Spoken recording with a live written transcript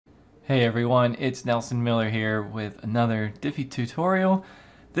Hey everyone, it's Nelson Miller here with another Divi tutorial.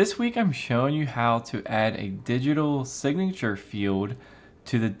 This week I'm showing you how to add a digital signature field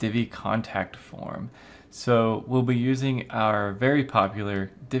to the Divi Contact Form. So we'll be using our very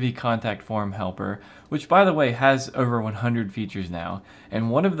popular Divi Contact Form Helper, which by the way has over 100 features now.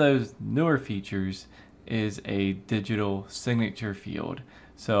 And one of those newer features is a digital signature field.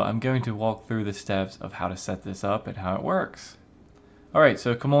 So I'm going to walk through the steps of how to set this up and how it works. Alright,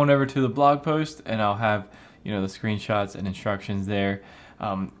 so come on over to the blog post and I'll have the screenshots and instructions there.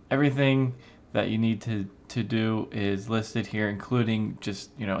 Everything that you need to do is listed here, including just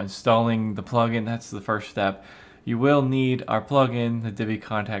installing the plugin. That's the first step. You will need our plugin, the Divi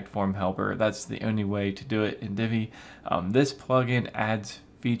Contact Form Helper. That's the only way to do it in Divi. This plugin adds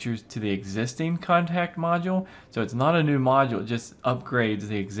features to the existing contact module, so it's not a new module, it just upgrades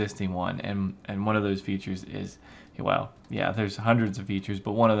the existing one, and one of those features is, well, yeah, there's hundreds of features,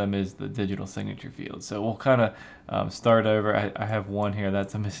 but one of them is the digital signature field. So we'll kind of start over. I have one here,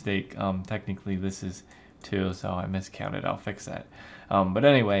 that's a mistake. Technically this is two, so I miscounted. I'll fix that. But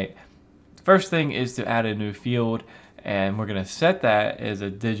anyway, first thing is to add a new field, and we're going to set that as a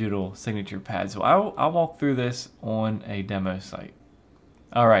digital signature pad. So I'll walk through this on a demo site.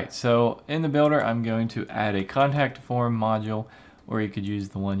 Alright, so in the builder I'm going to add a contact form module, or you could use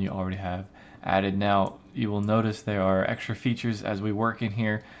the one you already have added. Now you will notice there are extra features as we work in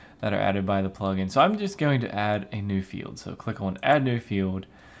here that are added by the plugin. So I'm just going to add a new field. So click on add new field.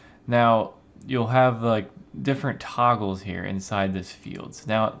 Now you'll have like different toggles here inside this field. So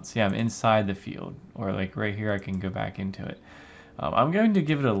now see, I'm inside the field, or like right here I can go back into it. I'm going to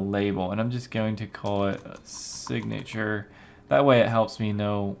give it a label, and I'm just going to call it a signature. That way it helps me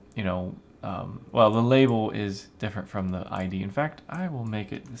know, well, the label is different from the ID. In fact, I will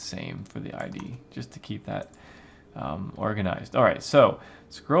make it the same for the ID just to keep that organized. All right, so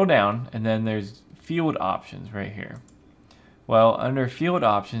scroll down, and then there's field options right here. Well, under field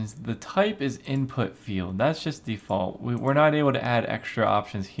options, the type is input field. That's just default. We're not able to add extra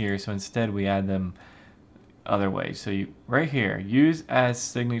options here, so instead we add them other ways. So right here, use as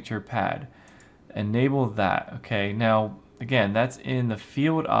signature pad. Enable that, okay? Now, again, that's in the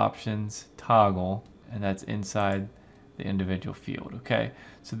field options toggle, and that's inside the individual field, okay?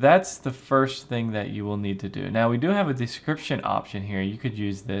 So that's the first thing that you will need to do. Now we do have a description option here. You could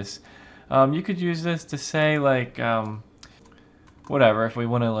use this. You could use this to say like, whatever, if we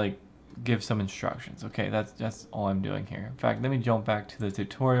want to like give some instructions. Okay, that's all I'm doing here. In fact, let me jump back to the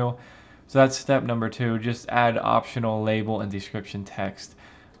tutorial. So that's step number 2, just add optional label and description text.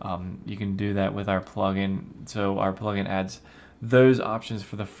 You can do that with our plugin. So our plugin adds those options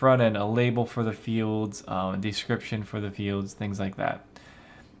for the front end, a label for the fields, a description for the fields, things like that.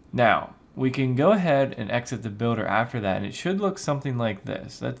 Now, we can go ahead and exit the builder after that, and it should look something like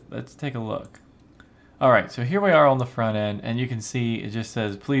this. Let's take a look. Alright, so here we are on the front end, and you can see it just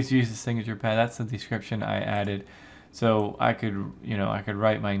says, please use the signature pad. That's the description I added. So I could, I could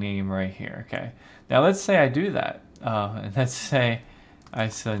write my name right here, okay? Now let's say I do that, and let's say I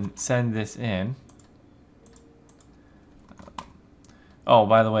send this in. Oh,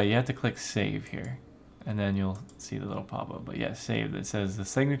 by the way, you have to click save here, and then you'll see the little pop-up. But yeah, save. It says the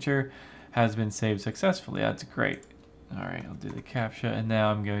signature has been saved successfully. That's great. All right, I'll do the CAPTCHA, and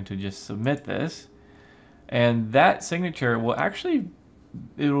now I'm going to just submit this. And that signature will actually,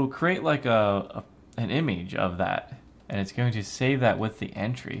 it will create like an image of that, and it's going to save that with the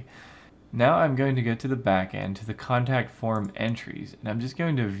entry. Now I'm going to go to the back end, to the contact form entries, and I'm just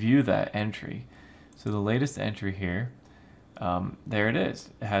going to view that entry. So the latest entry here, there it is.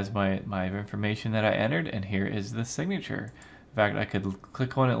 It has my information that I entered, and here is the signature. In fact, I could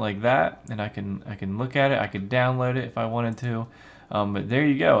click on it like that, and I can look at it. I could download it if I wanted to. But there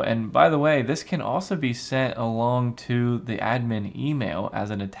you go. And by the way, this can also be sent along to the admin email as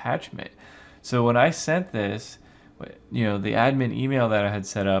an attachment. So when I sent this, the admin email that I had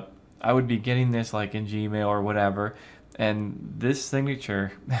set up, I would be getting this like in Gmail or whatever, and this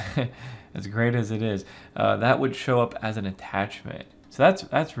signature, as great as it is, that would show up as an attachment. So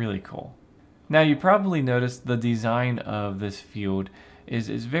that's really cool. Now you probably noticed the design of this field is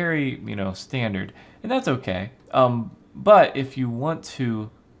very standard, and that's okay. But if you want to,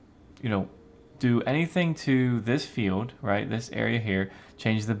 do anything to this field, right, this area here,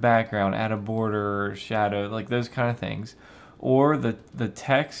 change the background, add a border or shadow, like those kind of things, or the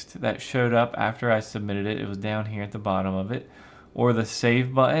text that showed up after I submitted it, it was down here at the bottom of it, or the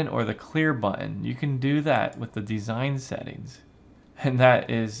save button or the clear button, you can do that with the design settings. And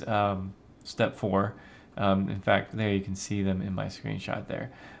that is step 4. In fact, there you can see them in my screenshot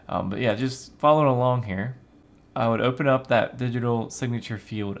there. But yeah, just following along here. I would open up that digital signature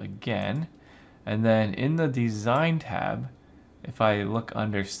field again, and then in the design tab, if I look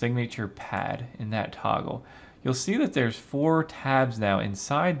under signature pad in that toggle, you'll see that there's 4 tabs now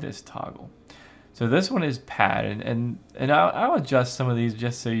inside this toggle. So this one is pad, and I'll adjust some of these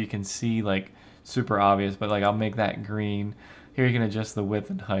just so you can see like super obvious, but like I'll make that green. Here you can adjust the width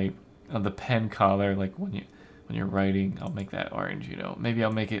and height of the pen color, like when you're writing, I'll make that orange, you know. Maybe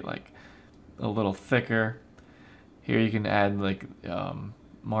I'll make it like a little thicker. Here you can add like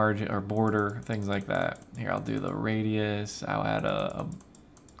margin or border, things like that. Here I'll do the radius. I'll add a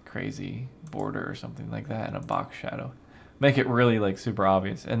crazy border or something like that and a box shadow. Make it really like super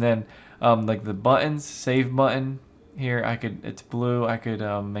obvious. And then like the buttons, save button here, it's blue. I could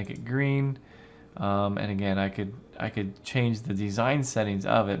make it green. And again, I could change the design settings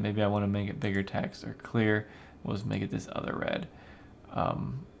of it. Maybe I want to make it bigger text or clear. We'll just make it this other red.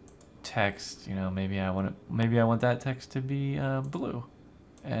 Text, you know, maybe I want that text to be blue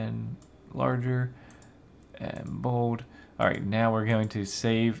and larger and bold. All right, now we're going to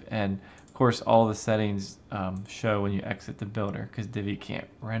save, and of course all the settings show when you exit the builder because Divi can't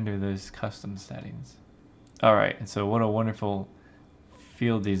render those custom settings. All right, and so what a wonderful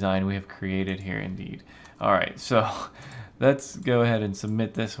field design we have created here indeed. All right, so let's go ahead and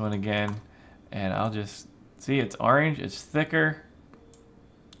submit this one again, and I'll just see it's orange, it's thicker.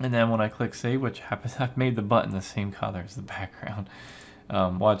 And then when I click save, which happens, I've made the button the same color as the background.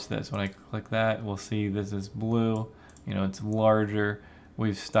 Watch this. When I click that, we'll see this is blue. You know, it's larger.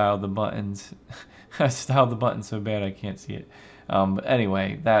 We've styled the buttons. I styled the button so bad I can't see it. But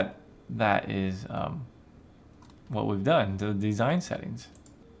anyway, that is what we've done to the design settings.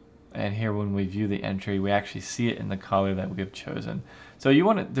 And here when we view the entry, we actually see it in the color that we have chosen. So you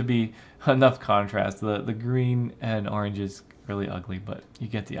want it to be enough contrast. The green and orange is really ugly, but you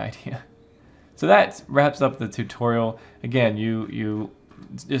get the idea. So that wraps up the tutorial. Again, you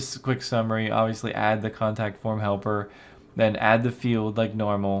just a quick summary. Obviously add the contact form helper, then add the field like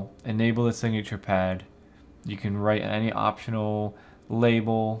normal, enable the signature pad. You can write any optional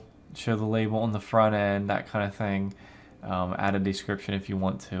label, show the label on the front end, that kind of thing. Add a description if you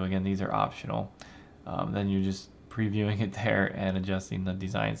want to. Again, these are optional. Then you're just previewing it there and adjusting the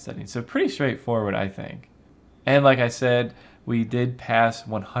design settings. So pretty straightforward, I think. And like I said, we did pass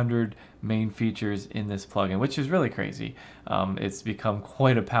 100 main features in this plugin, which is really crazy. It's become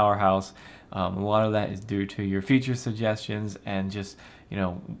quite a powerhouse. A lot of that is due to your feature suggestions and just, you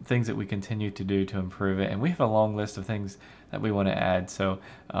know, things that we continue to do to improve it. And we have a long list of things that we want to add. So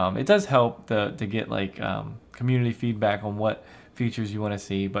it does help to get like community feedback on what features you want to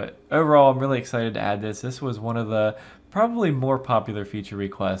see. But overall, I'm really excited to add this. This was one of the probably more popular feature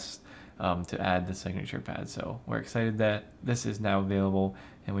requests to add the signature pad. So we're excited that this is now available,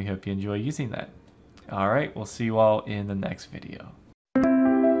 and we hope you enjoy using that. All right, we'll see you all in the next video.